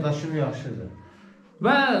göz yaddaşım yaxşıdır.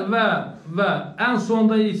 Və ən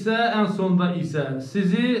sonda isə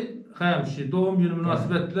sizi xəyəmişi, doğum günü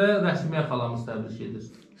münasibətlə Rəsmiyyə xalamız təbrik edir.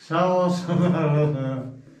 Sağ olsun.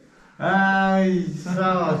 Ay,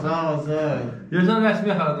 sağ ol. Görsən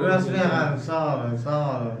Rəsmiyyə xalamız. Rəsmiyyə xalam, sağ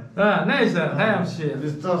olun. Nəysə, xəyəmişi.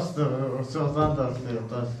 Biz dostuq, çoxdan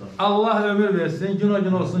dostuq. Allah ömür versin, gün o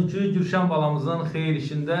gün olsun ki, Gülşən balamızın xeyir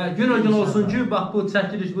işində. Gün o gün olsun ki, bax bu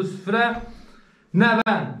çəkiliş, bu süfrə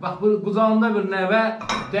nəvən, bax bu qucağında bir nəvə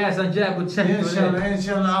deyəsən ki, bu çəkiliş.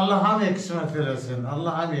 İnşallah, Allah hamıya qismət verəsin,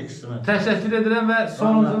 Allah hamıya qismət. Təşəkkür edirəm və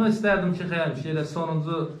sonuncunu istərdim ki, xəyəmişi, elə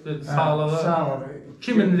sonuncu sağlığı. Sağ ol.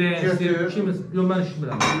 Kimin rəyisi, kimin... Yox, mən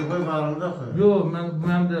işmirəm. Yox, varımda xı. Yox,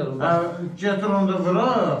 mənim deyil. Getir onu da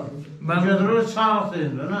bırak. Getir onu sağlık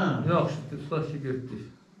deyildi, nə? Yox, tutaq ki, getdik.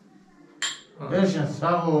 Eşən,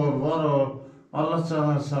 sağ ol, var ol. Allah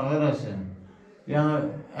canını sağ eləsin. Yəni,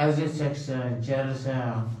 əziyyət çəksən,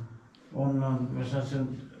 gəlirsən, onunla, məsəl üçün,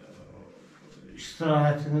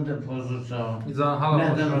 istirahətini də pozursan.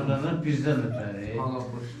 Nədən ötərir? Bizdən ötərir.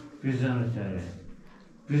 Bizdən ötərir.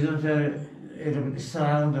 Bizdən ötərir, elə bir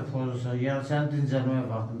istirahətini də pozursan. Yəni, sənin dincəlməyə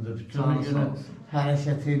vaxtında bütün günü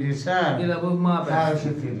hərəkət edirsən. Elə bu mabət.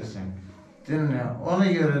 Hərəkət edirsən. Dinlə, ona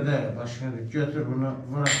görə də başqa götür bunu,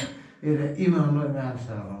 buna elə imanlı mənim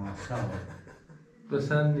sağlamaq, sağ ol. Və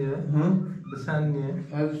sən niyə? Və sən niyə?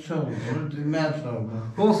 Hadi çox olur, mənim sağlamaq.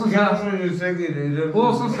 Olsun sən sağlamaq.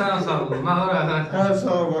 Olsun sənin sağlığın. Hə,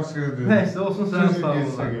 sağ ol, başqadır. Nəysə, olsun sənin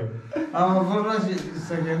sağlığın. Amma buradan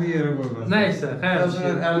istəkəni yeri qoymasın. Nəysə, xəyr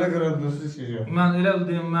şey. 50 qram dostu şey yox. Mən elə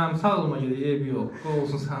deyim, mənim sağlığıma gedir, eybi yox.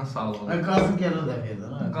 Olsun sənin sağlığın. Qalsın gələn dəfədir.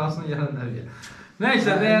 Qalsın gələn dəfəyə.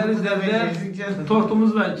 Nəysə, dəyərli izləyicilər,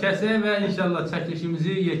 tortumuzu da kəsək və inşallah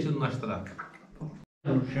çəkilişimizi yekunlaşdıraq.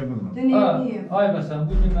 Ay bəsən,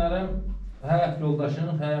 bu günlərim həyat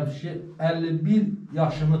yoldaşının həmişə 51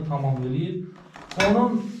 yaşını tamamlayır.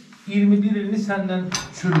 Onun 21 ilini səndən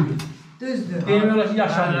çürüdür. Düzdür. Deyim ki,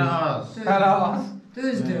 yaşamıyor. Hələ az.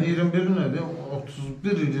 Düzdür. 21 nədir?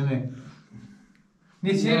 31 ilini.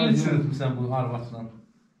 Neçə ilini çürütmüsən bu arvaqla?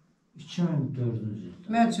 2004-cü ildə.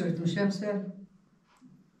 Mən çürütmüşəm sən.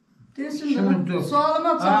 Desin də, 2004. sualıma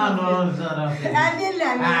Aa, cavab doğru zarafet. 50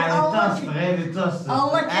 illəmi,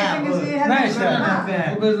 Allah keyfinizi Nəysə,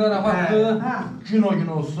 bu bir zarafatdır, gün o gün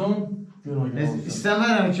olsun, gün o gün olsun.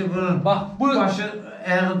 İstəmərəm ki, bunun başı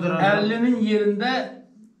ayağı durur. 50-nin yerində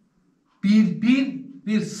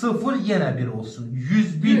 1, 0, yenə 1 olsun.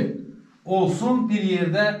 101 olsun, bir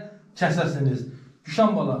yerdə kəsəsiniz.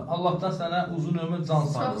 Güşən bala, Allahdan sənə uzun ömür, can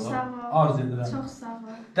sağlığı arz edirəm. Çox sağ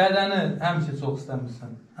ol. Dədəni həmişə çox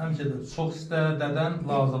istəmirsən. Həmişə də çox istə, dədən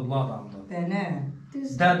lazımlı adamdır. Dənə.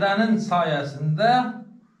 Dədənin sayəsində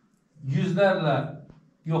yüzlərlə,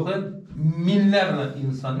 yox, minlərlə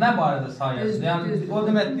insan, nə barədə sayəsində? Yəni, o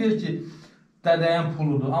demək deyir ki, dədəyin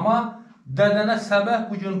puludur. Amma dədənə səbəb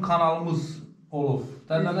bugün kanalımız olub.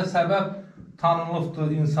 Dədənə səbəb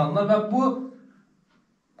tanınılıbdır insanlar və bu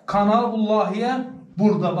kanal Ullahiyə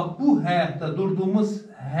burada, bax, bu həyətdə, durduğumuz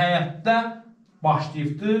həyətdə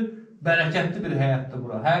başlayıbdır. Bərəkətli bir həyətdir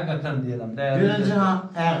bura. Həqiqətən deyirəm. Birinci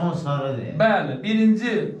ayağımı sarı deyil. Bəli,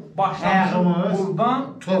 birinci başlamışıq buradan.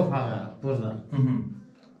 Torpağa, buradan.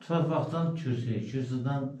 Torpaqdan kürsüyə,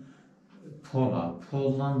 kürsüdən pola,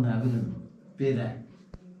 poldan nə bilim, belə.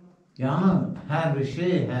 Yəni, hər bir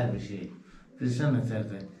şey. Bilsən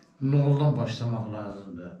nətərdir, noldan başlamaq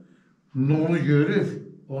lazımdır. Nolu görüb,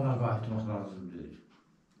 ona qayıtmaq lazımdır.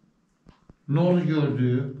 Nolu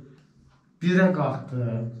gördü, birə qalxdı,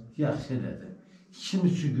 yaxşı elədi.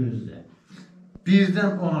 2-3 gözlə.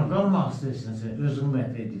 Birdən ona qalmaq istəyirsənsə, özünü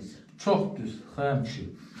məhv edirsən. Çox düz, xəyəm kişi.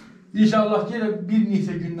 İnşallah ki, bir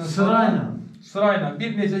neçə gündən sonra... Sırayla.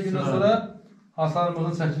 Bir neçə gündən sonra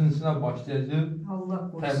hasarımızın çəkilisinə başlayacaq. Allah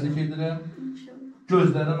qorusun. Təbrik edirəm.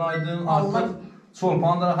 Gözlərin aydın, artıq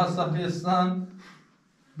çolpanı da rahat saxlayırsan.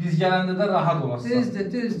 Biz gələndə də rahat olasın.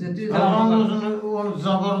 Düzdür. Onun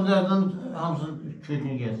zaborlardan hamısını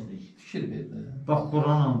kökünü gətirdik. Fikir verdi. Bax,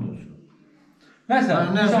 Quran and olsun. Nəsə,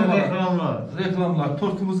 reklamlar,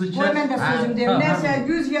 tortumuzu kəs. Qoy mən də sözüm deyim. Nəsə,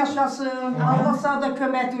 100 yaşasın, Allah sağ da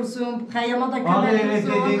kömək dursun, Xəyyama da kömək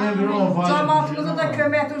dursun, cəmatımıza da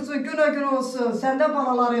kömək dursun, gün o gün olsun. Sən də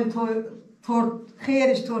balaların xeyir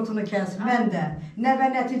iş tortunu kəs, mən də. Nəvə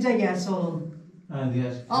nəticə gəlsin olun.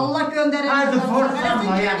 Allah göndərək.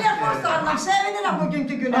 Sevinirəm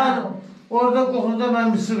bugünkü günə. Orada qoxunda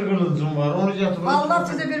mənim bir sır qılıncım var, onu gətirib... Allah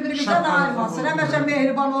sizi bir-birimizdən ayırmasın, həməşə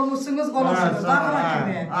mehriban olmuşsunuz, olursunuz, dağıla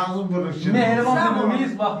kimi. Ağzım bırıq. Mehriban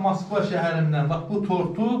olmuyuz, bax, Moskva şəhərindən, bax, bu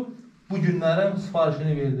tortu bu günlərin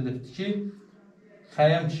sifarişini verdiribdir ki,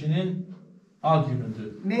 Xəyyam kişinin ad günüdür.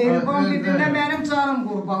 Mehriban bir-birinə mənim canım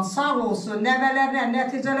qurban, sağ olsun, nəvələrinə,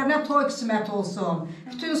 nəticələrinə toy qismət olsun.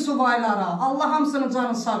 Bütün subaylara, Allah hamısının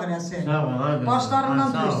canını sağ eləsin.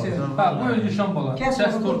 Başlarından döysün. Bu Gülşən bala,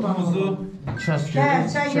 kəs tortumuzu.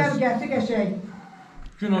 Çəngəl gətir qəşək.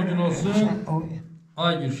 Gün o gün olsun.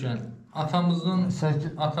 Ay Gülşən,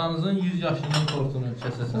 atanızın 100 yaşının tortunu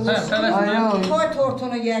kəsəsən. Toy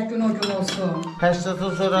tortunu yiyək, gün o gün olsun.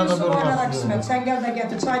 80'dan sonra da subaylara qismət, çəngəl də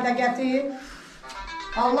gətir, çay da gətir.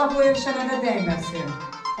 Allah bu ev şənədə dəyməsin.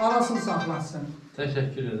 Balasını saxlasın.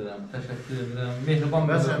 Təşəkkür edirəm. Mehriban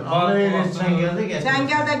məsələn, Allah eyləsin, çəngəl də gətir.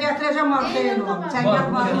 Çəngəl də gətirəcəm, arxayın ol. Çəngəl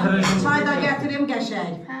var, çay da gətirim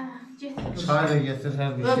qəşək. Çay da getir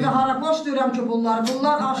hər bir şey. Özdə harapoş deyirəm ki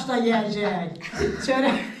bunlar aç da yiyəcək.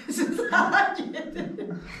 Çörəksiz hara gedir.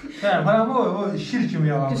 Hə, o şir kimi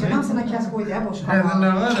yalan. Güzel, hamısına kəs qoy deyə boş Həvdə nə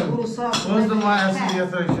var? Qurusa. Özdə mayası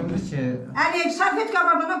gətir şimdi ki. Əli, salfet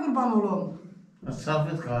qabardana qurban olum.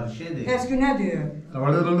 Salfet qarışıydı. Kəs günədir.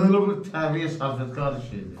 Təbii salfet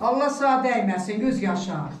qarışıydı. Allah sağ dəyməsin, 100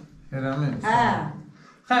 yaşa. Eləmi? Hə.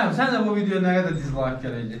 Xəyam, sən də bu videoya nə qədər dislike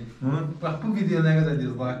gələcək? Bax, bu videoya nə qədər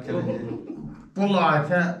dislike gələcək? Bu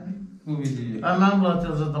layihə, Bu videoya. mənim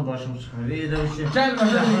layihə zaten başım çıxmır. Elə bir şey.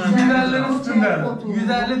 Gəlməsən 150-nin üstündə.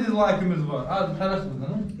 150 dislike'imiz var. Hadi tələs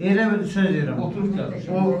buradan. Elə bir söz deyirəm. Oturub gəlmiş.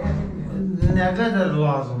 O nə qədər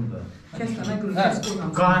lazımdır? Kəs dana quru, kəs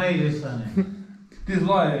qurban. Qane edir səni.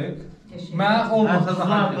 Dislike. Mən olmasa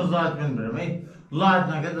daha Zat bilmirəm. Layihə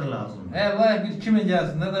nə qədər lazımdır? like biz kimin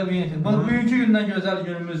gəlsin də bu bugünkü gündən gözəl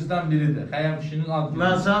günümüzdən biridir. Xəyam kişinin adı.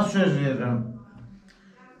 Mən sənə söz verirəm.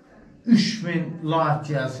 3000 layihə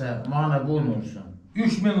gəlsə, mənə qoymursan.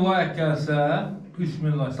 3000 like gəlsə,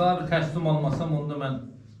 3000 like. Sadəcə kostyum almasam onda mən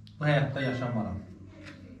bu həyatda yaşamaram.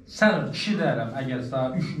 Sən kişi deyirəm, əgər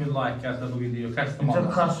sənə 3000 like gəlsə bu videoya kostyum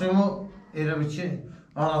almasam. Kostyumu elə bir ki,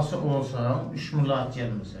 anası olsa, 3000 layihə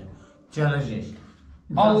gəlməsə, gələcək.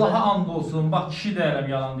 Allaha and olsun, bax kişi deyirəm,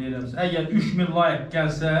 yalan deyirəm. Əgər 3000 like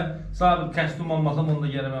gəlsə, sadəcə kostyum almasam onda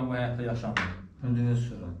gələ mən bu həyatda yaşamaram. Hündü nə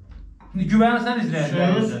sorun? Güvənirsən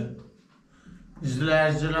izləyicilərimizə.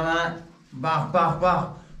 İzləyiciləmə, bax,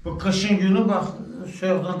 bu qışın günü, bax,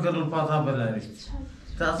 soyuqdan qırılıb ata bilərik.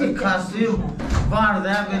 Təzə kostyum var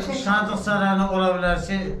da, şadıq sarayına ola bilər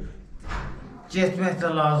ki, getmək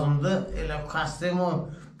də lazımdır. Elə kostyumu,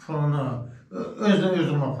 pulunu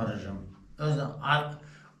özüm aparacağım.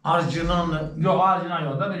 Orijinalını... Yox, orijinal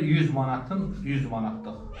yox da, 100 manatlıq.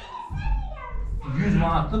 100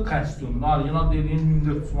 manatlıq kostyumdur. Orijinal dediyin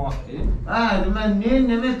 1400 manatdır. Hə, mən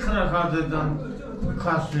nə krakatıdan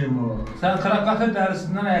kostyumu? Sən krakatı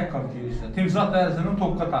dərisindən ayaqqabı giyirsən. Timsah dərisindən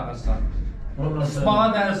topqa taxırsan. Spağa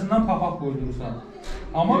dərisindən papaq qoydurursan.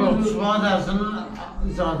 Yox, spağa dərisinin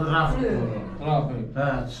zadı raf qoyur. Hə,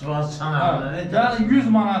 spağa çanağına. Yəni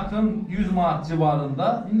 100 manat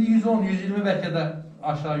civarında, indi 110-120 bəlkə də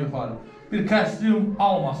aşağı yuxarı. Bir kostyum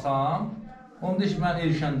almasam, onda heç mən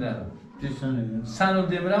erişən deyirəm. Sən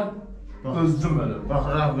öl demirəm, özüm ölürüm. Bax,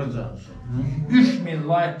 raf qıracaqsın. 3000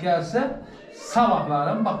 like gəlsə,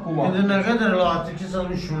 sabahlarım, bax bu vaxt. İndi nə qədər layihə ki,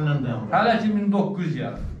 sən 3000-dən deyəm. Hələ ki 1900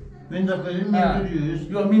 gəlir.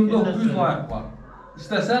 1900, Yox, 1900 like var.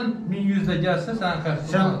 İstəsən 1100 də gəlsə, sənin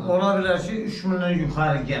kostyum sən ola bilər ki, 3000-dən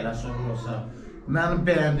yuxarı gələsə olsa, mənim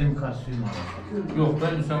bəyəndiyim kostyum alacaq. Yox,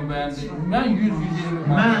 sən bəyəndin. Mən 100-120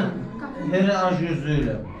 Mən elə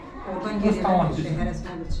ajözlüyəm. Oradan geriyə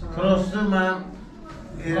hərəsməli çıxar. Prosto mən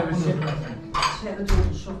elə bir şey... İçəri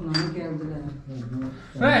doluşuqla gəldilər.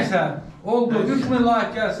 Nəysə, oldu. 3000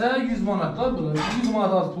 like gəlsə 100 manatlar bulur. 100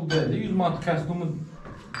 manat az pul deyil. 100 manat kostyumu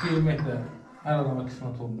giyməklə hər adama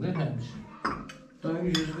qismət olmur. Həmişə. Daha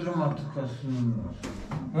 100 gram artıq kostyumum var.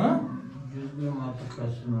 Hə? 100 gram artıq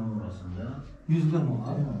kostyumum olmasın da. 100 gram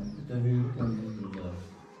var. Bir də büyükdən var.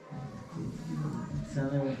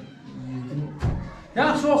 Sənə yedim.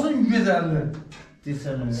 Yaxşı olsun 150.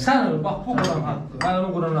 Desənə. Sən öl, bax bu Quran haqqı.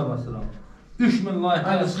 Əlimi Qurana basıram. 3000 like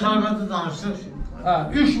Hələ gəlsin. çıxarqatı danışdıq. Hə,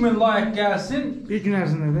 3000 like gəlsin. Bir gün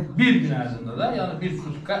ərzində. Bir gün ərzində də, yəni bir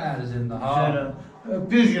sutka ərzində.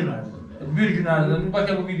 Bir gün ərzində. Bir gün ərzində.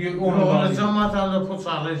 Bəlkə bu video Onu cəmaət əldə pul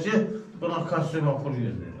çağırır ki, buna kostyuma pul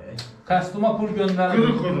göndərir. Kostyuma pul göndərir.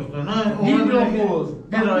 Qırıq-qırıqdır. Videomuz,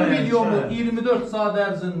 bu videomuz 24 saat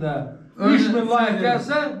ərzində 3000 like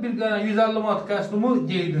gəlsə, bir dənə 150 manat kostyumu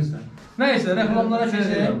geydinsən. Nəysə, reklamlara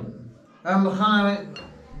keçəyim. Əmirxan əmi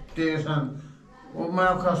deyirsən, o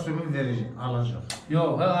mənim kostyumu verəcək, alacaq.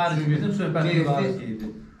 Yox, hə, bizim söhbətimiz arası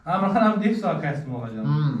idi. Əmirxan əmi deyib sağ kostyum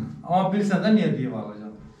alacaq. Amma bilirsən də niyə deyib alacaq?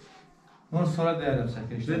 Onu sonra deyərəm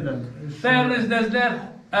çəkilişdə. Dəyərli izləyicilər,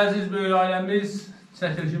 əziz böyük ailəmiz,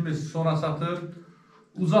 çəkilişimiz sona çatır.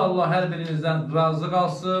 Uca Allah hər birinizdən razı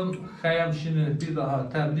qalsın. Xəyyam kişini bir daha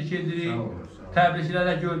təbrik edirik.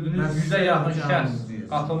 Təbriklərə gördüyünüz 100-ə yaxın şəxs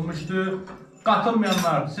qatılmışdı.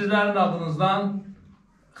 Qatılmayanlar, sizlərin adınızdan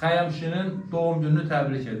Xəyyam kişinin doğum gününü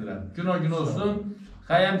təbrik edirəm. Gün o gün olsun.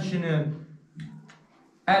 Xəyyam kişinin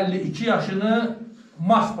 52 yaşını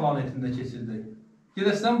Mars planetində keçirdi.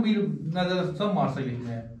 Gedəsən bu il nəzərə tutsan Marsa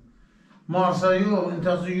getməyə? Marsa yox,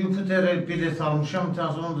 intəsi Jupiter'e bilet almışam,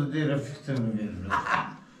 intəsi onu da deyirəm, fikrini verirəm.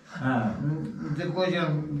 Hə,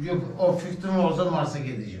 qoyacam, o fikrim olsa Marsa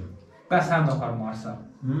gedəcəm. Bəs həm də apar Marsa.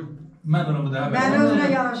 Mən onu bu dəfə... Mən özünə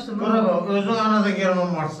yanaşdım. Bura bax, özün ana da gəlmə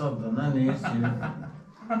Marsadır, nə istəyir?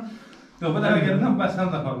 Yox, bu dəfə gəlirəm, bəs sən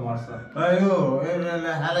də apar Marsa. Yox,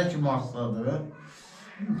 elə hələ ki Marsdadır.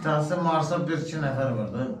 Təhsil Marsa 1-2 nəfər var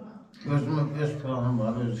da. Öz planım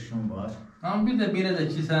var, öz işim var. Amma bir də belə də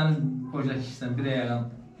ki, sənin qoca kişisən, bir ayağın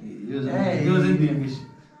gözün deyilmiş.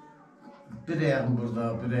 Bir ayağım burada,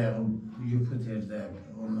 bir ayağım Yupiter'də.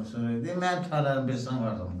 Ondan sonra mənim tarlarım bilsən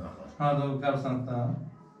vardım qalır. Harada o Qarsanqda?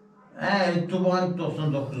 Dubanın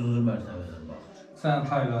 99-cu mərtəbədə baxır. Sənin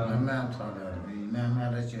tayların? Mənim tarlarım. Mənim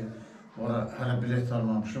hələ ki, hələ bilet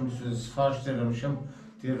almamışım, sifariş eləmişim,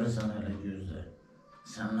 deyirlər sən hələ gözlə.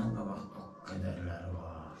 Səndən qabaq o qədərləri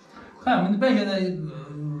var. Indi bəlkə də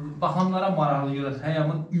baxanlara maraqlı görək,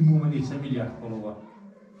 Xəyyamın ümumi neçə milyard pulu var?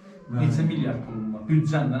 Neçə milyard pulun var?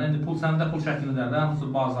 Büdcəndən, indi pul səndə pul şəklindədir, hamısı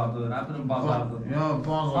bazardır, həbinin bazardır.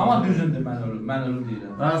 Bazardır. Amma düzündür, mən ölüm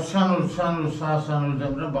deyirəm. Sən öl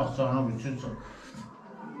demirəm, baxacağına bütün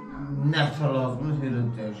nətə lazımdır, elə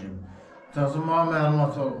deyəcəm. Təzə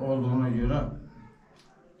məlumat olduğuna görə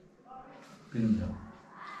bilmirəm.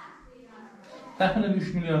 Təxminən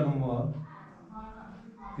 3 milyardın var.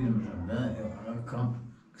 Bilmirəm də,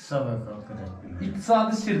 qısa və konkret bilmirəm.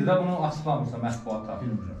 İqtisadi sirdir də, bunu açıqlamırsa mətbuata.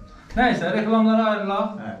 Bilmirəm. Nəysə, reklamlara ayrılaq.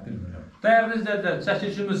 Bilmirəm. Dəyərli izləyicilər,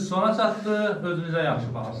 çəkilişimiz sona çatdı. Özünüzə yaxşı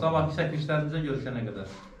baxın. Sabahki çəkilişlərimizə görüşənə qədər.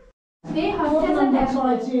 Oradan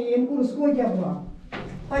başlayacağım, qurus qoy gəl bura.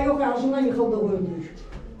 Ay yox, ağzından yıxıldı qoyduq.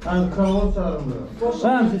 Karvon çağırımdır.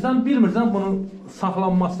 Bəyəmsi, sən bilmirsən bunun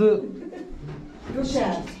saxlanması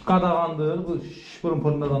qadağandır, bu şıpırın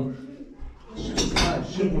pırındadan.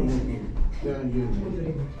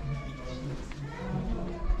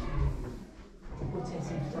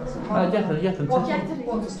 Gətir.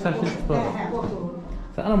 Çəkiliş tutaraq.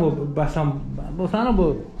 Sənin bu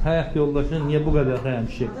həyat yoldaşın niyə bu qədər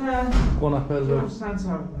həmişə qonaqpərvər? Sən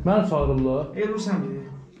çağırırlar. Məni çağırırlar. Elbirsən biri.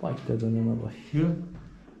 Bax da dönəmə bax.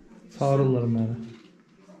 Çağırırlar məni.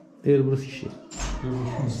 Elbrus kişi.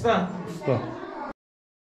 Usta. Usta.